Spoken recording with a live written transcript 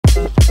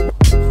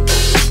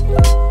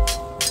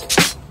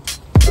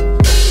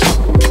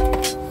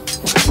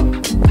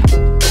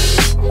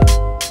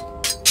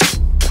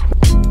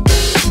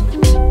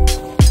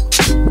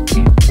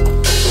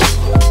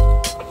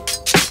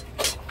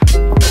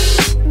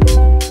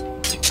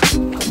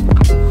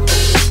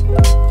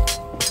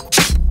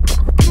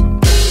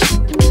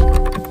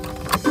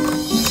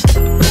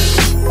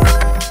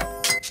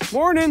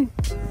Morning.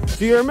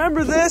 Do you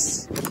remember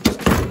this?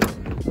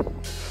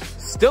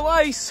 Still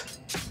ice.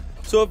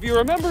 So if you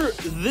remember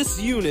this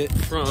unit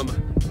from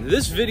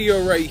this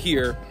video right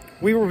here,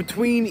 we were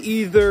between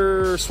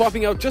either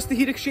swapping out just the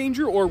heat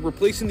exchanger or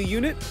replacing the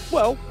unit.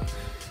 Well,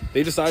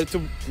 they decided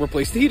to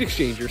replace the heat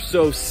exchanger.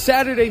 So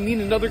Saturday, me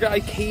and another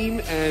guy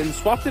came and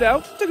swapped it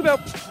out. It took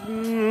about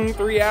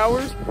 3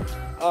 hours.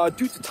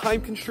 Due to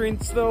time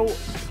constraints though,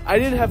 I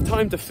didn't have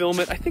time to film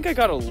it. I think I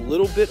got a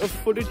little bit of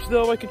footage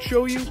though I could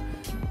show you.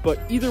 But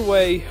either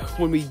way,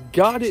 when we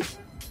got it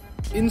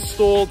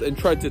installed and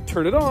tried to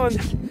turn it on,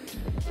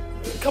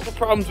 a couple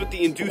problems with the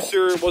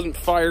inducer. It wasn't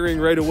firing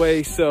right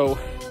away, so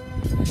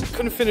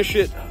couldn't finish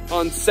it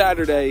on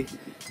Saturday.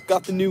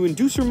 Got the new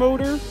inducer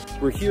motor.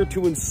 We're here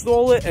to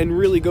install it and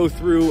really go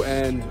through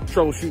and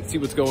troubleshoot, see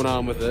what's going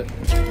on with it.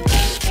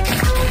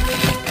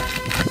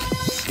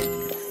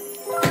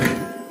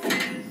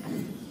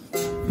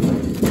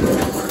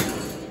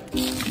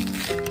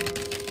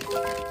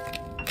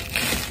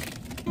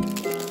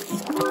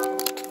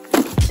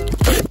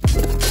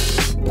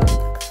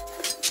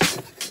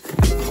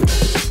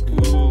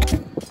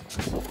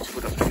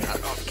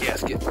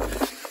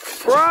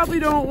 Probably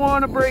don't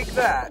want to break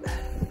that.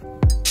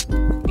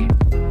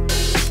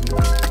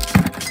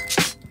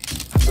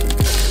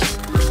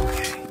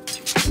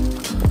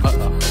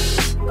 Uh-oh.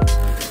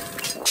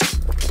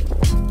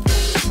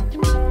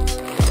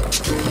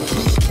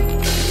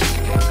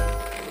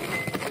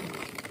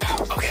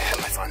 Okay, I have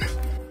my fun.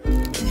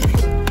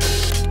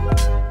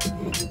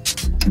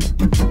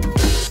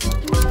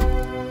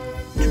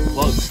 Two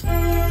plugs.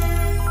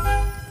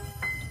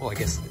 Well, I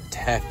guess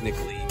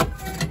technically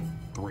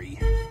 3.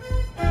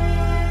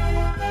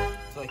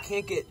 I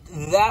can't get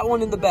that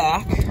one in the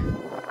back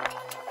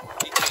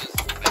because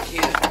I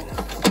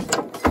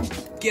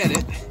can't get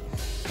it,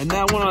 and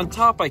that one on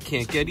top I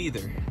can't get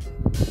either.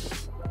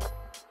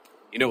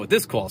 You know what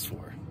this calls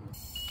for?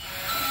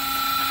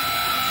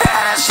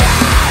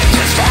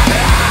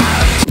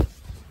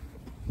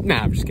 Nah,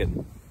 I'm just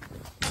kidding.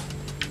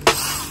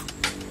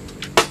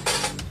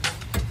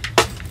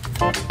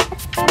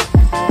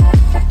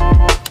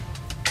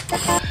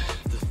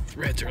 The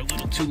threads are a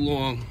little too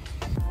long.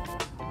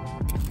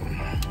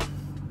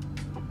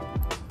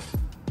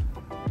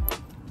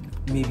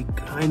 Maybe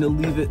kind of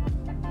leave it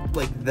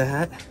like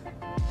that.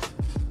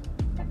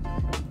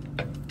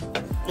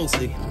 We'll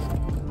see.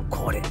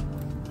 Caught it.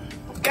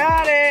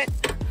 Got it!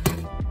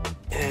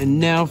 And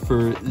now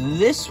for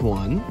this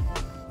one.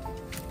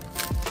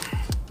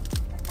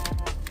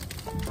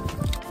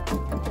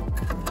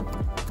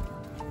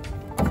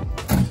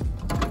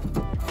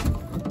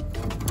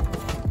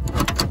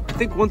 I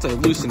think once I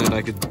loosen it,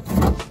 I could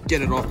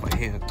get it off by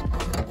hand.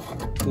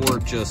 Or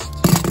just...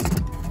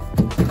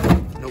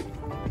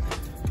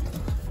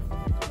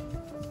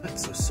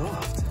 so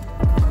soft.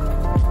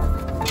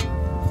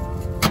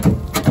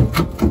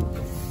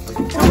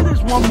 Tell me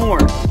there's one more.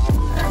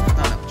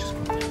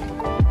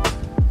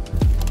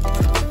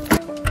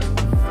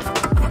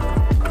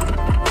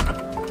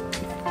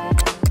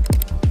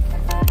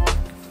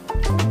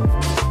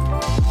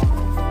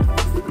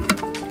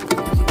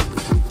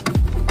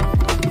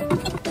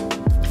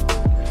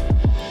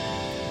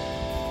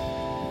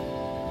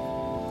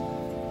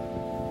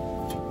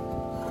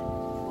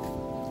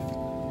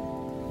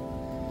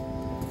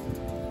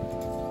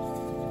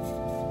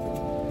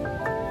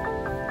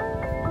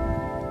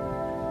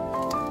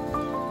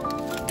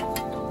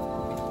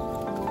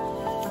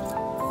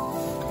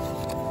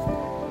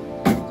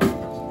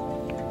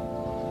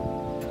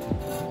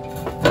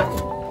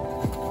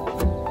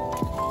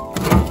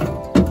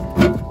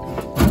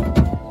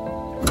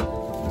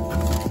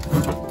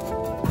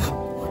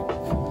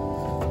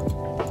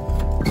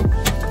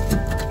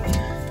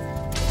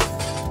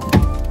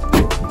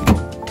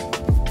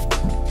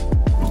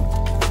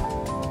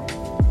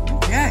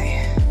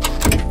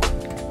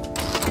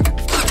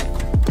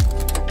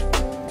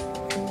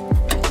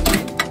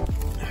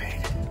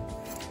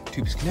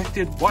 Tube's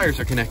connected, wires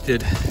are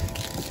connected,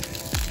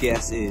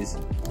 gas is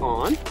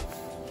on,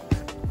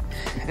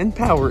 and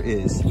power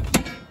is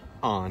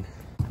on.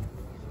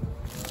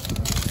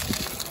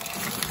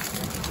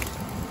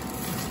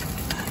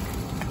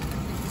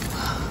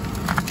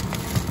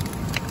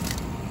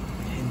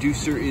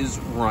 Inducer is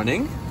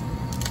running.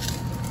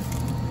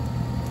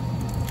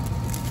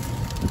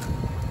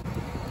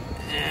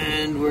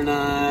 And we're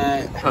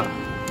not...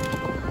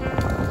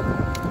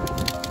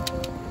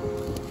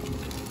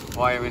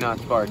 Why are we not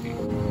sparking?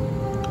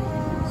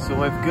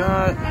 So I've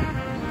got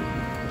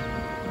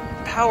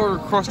power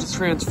across the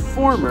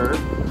transformer,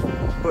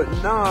 but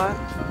not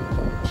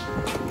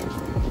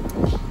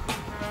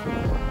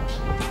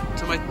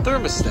to my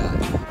thermostat.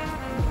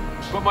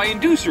 but my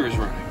inducer is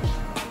running.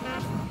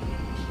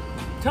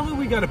 Tell me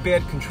we got a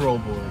bad control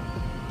board.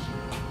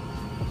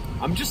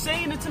 I'm just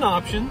saying it's an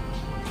option.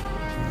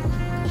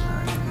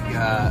 We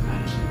got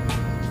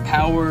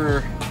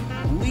power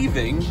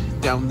leaving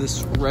down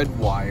this red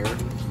wire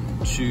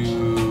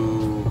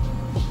to...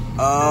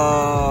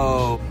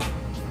 Oh,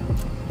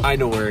 I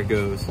know where it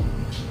goes.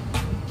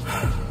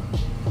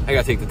 I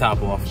gotta take the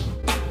top off.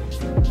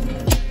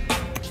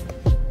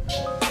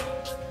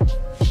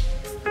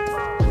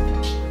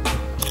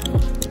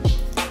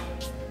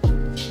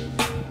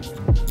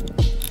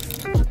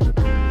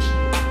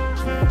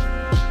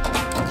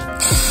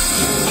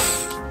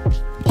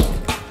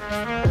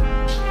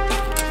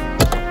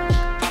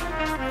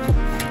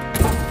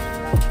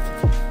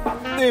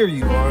 There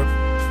you are.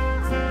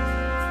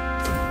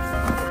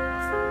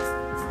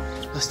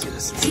 Let's do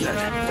this instead.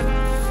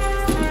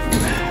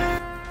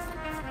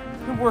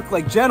 We work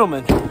like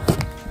gentlemen.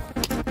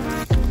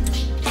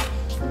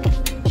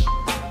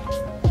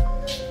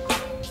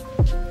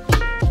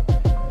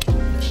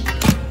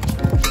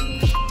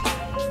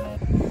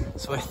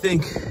 So I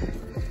think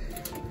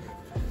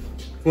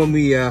when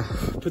we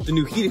put the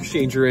new heat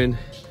exchanger in,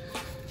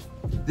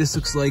 this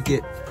looks like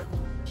it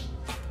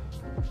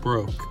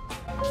broke.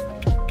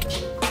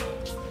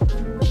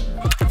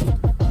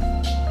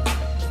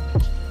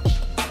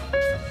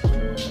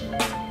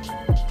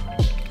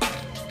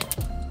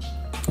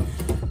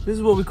 This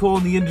is what we call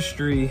in the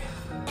industry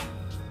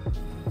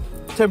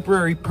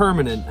temporary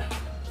permanent.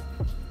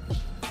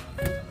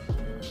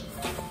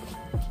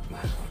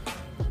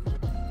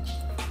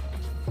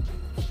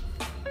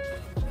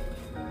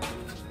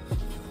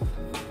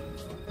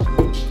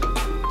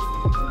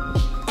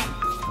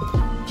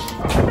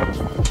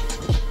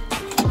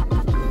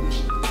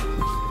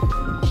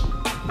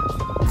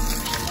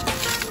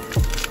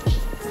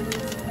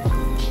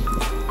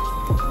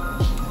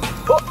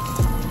 Oh!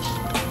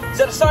 Is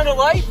that a sign of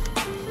life?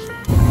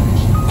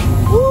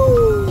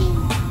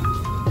 Woo!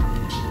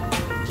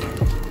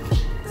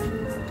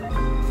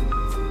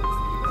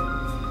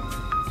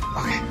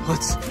 Okay,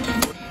 let's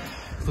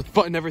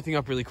button everything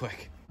up really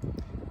quick.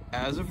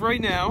 As of right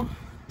now,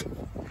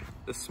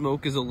 the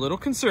smoke is a little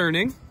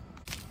concerning,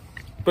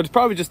 but it's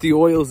probably just the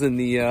oils in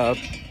the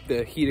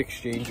heat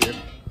exchanger.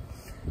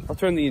 I'll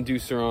turn the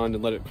inducer on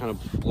and let it kind of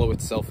blow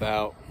itself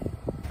out.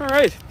 All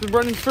right, been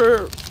running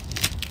for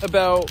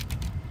about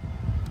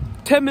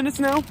 10 minutes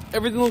now.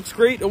 Everything looks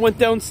great. I went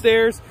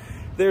downstairs.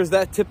 There's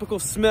that typical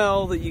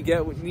smell that you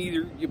get when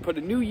either you put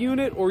a new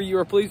unit or you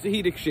replace the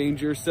heat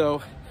exchanger,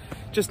 so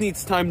just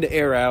needs time to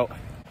air out.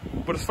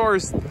 But as far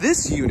as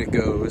this unit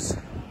goes,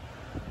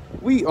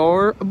 we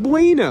are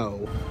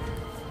bueno.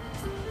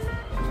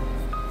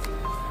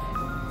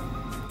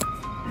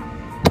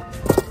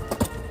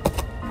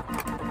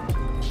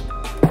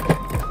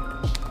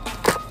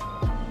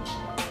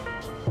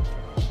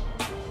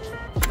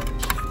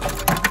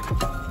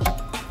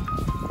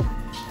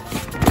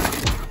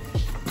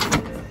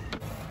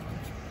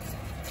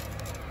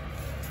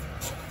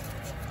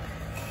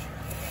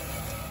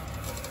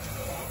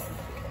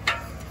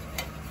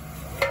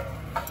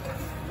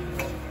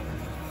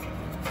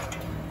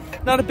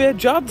 Not a bad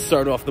job to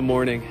start off the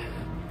morning.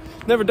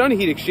 Never done a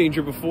heat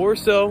exchanger before,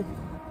 so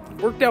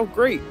worked out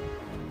great.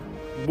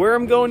 Where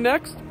I'm going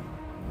next?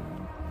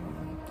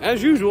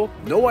 As usual,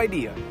 no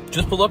idea.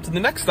 Just pulled up to the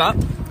next stop.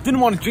 Didn't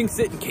want to jinx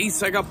it in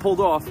case I got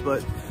pulled off,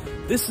 but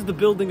this is the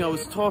building I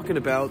was talking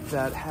about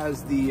that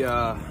has the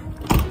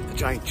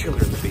giant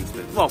chiller in the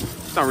basement. Well,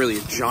 it's not really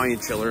a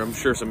giant chiller. I'm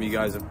sure some of you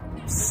guys have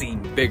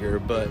seen bigger,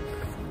 but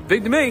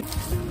big to me.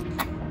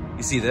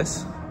 You see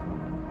this?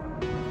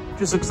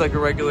 Just looks like a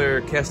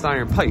regular cast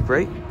iron pipe,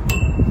 right?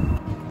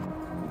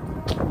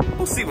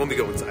 We'll see when we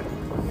go inside.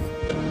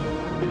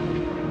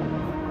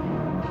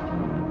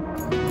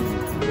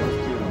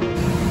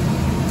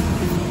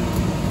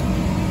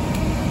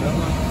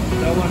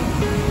 That one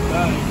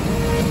died.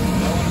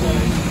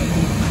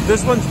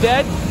 This one's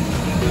dead?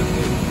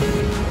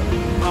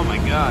 Oh my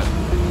God.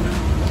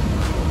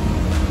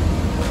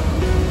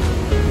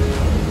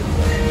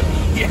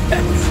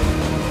 Yes.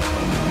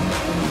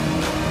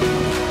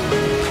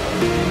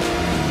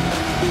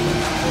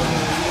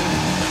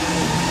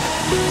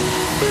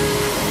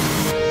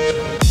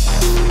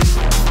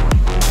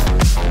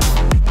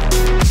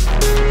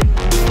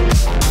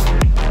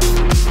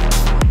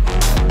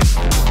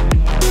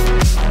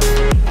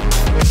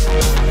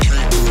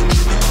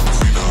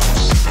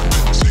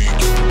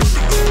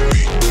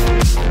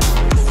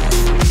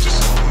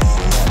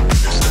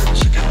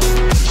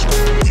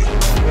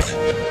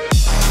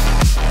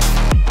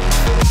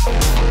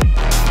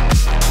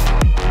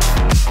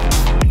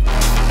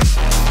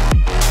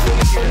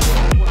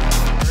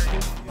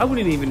 I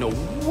wouldn't even know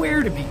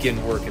where to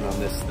begin working on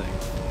this thing.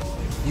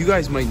 You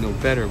guys might know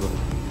better, but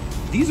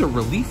these are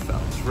relief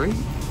valves, right?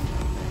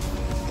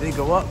 They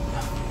go up.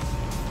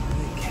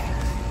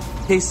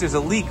 In case there's a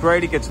leak,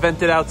 right? It gets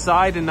vented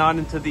outside and not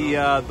into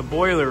the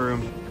boiler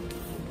room.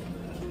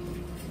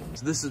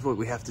 So this is what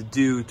we have to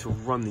do to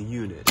run the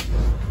unit.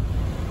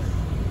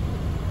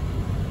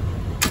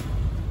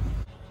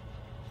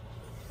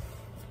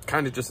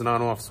 kind of just an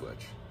on-off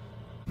switch.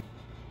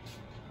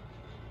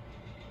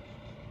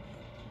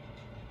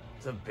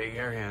 It's a big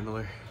air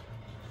handler.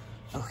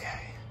 Okay.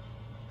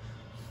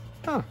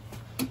 Huh.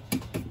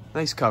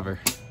 Nice cover.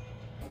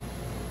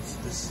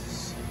 So this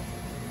is...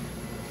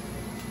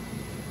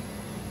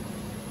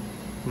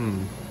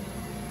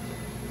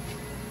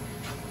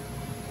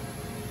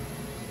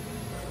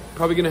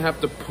 Probably gonna have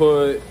to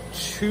put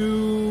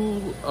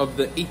 2 of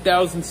the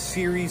 8000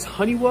 series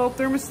Honeywell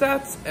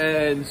thermostats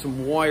and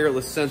some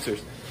wireless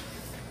sensors.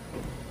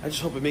 I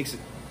just hope it makes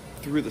it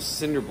through the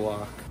cinder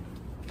block.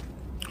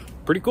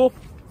 Pretty cool.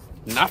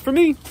 Not for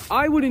me.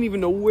 I wouldn't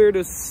even know where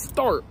to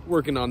start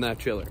working on that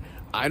chiller.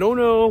 I don't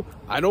know.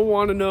 I don't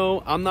want to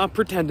know. I'm not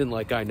pretending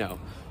like I know.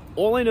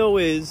 All I know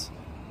is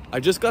I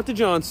just got to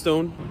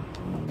Johnstone.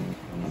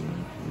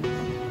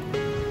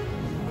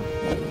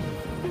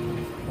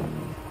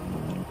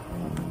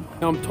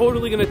 Now I'm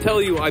totally gonna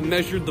tell you I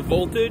measured the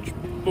voltage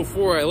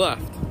before I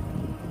left.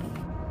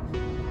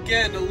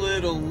 Getting a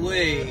little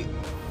late.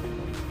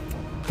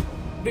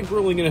 I think we're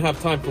only gonna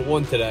have time for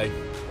one today.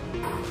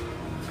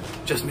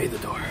 Just made the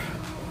door.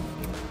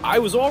 I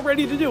was all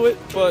ready to do it,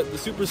 but the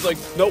super's like,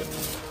 nope,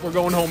 we're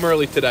going home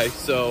early today,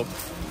 so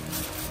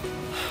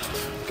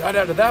got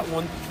out of that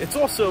one. It's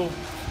also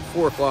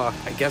 4 o'clock.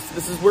 I guess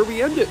this is where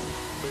we end it.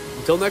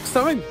 Until next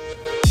time.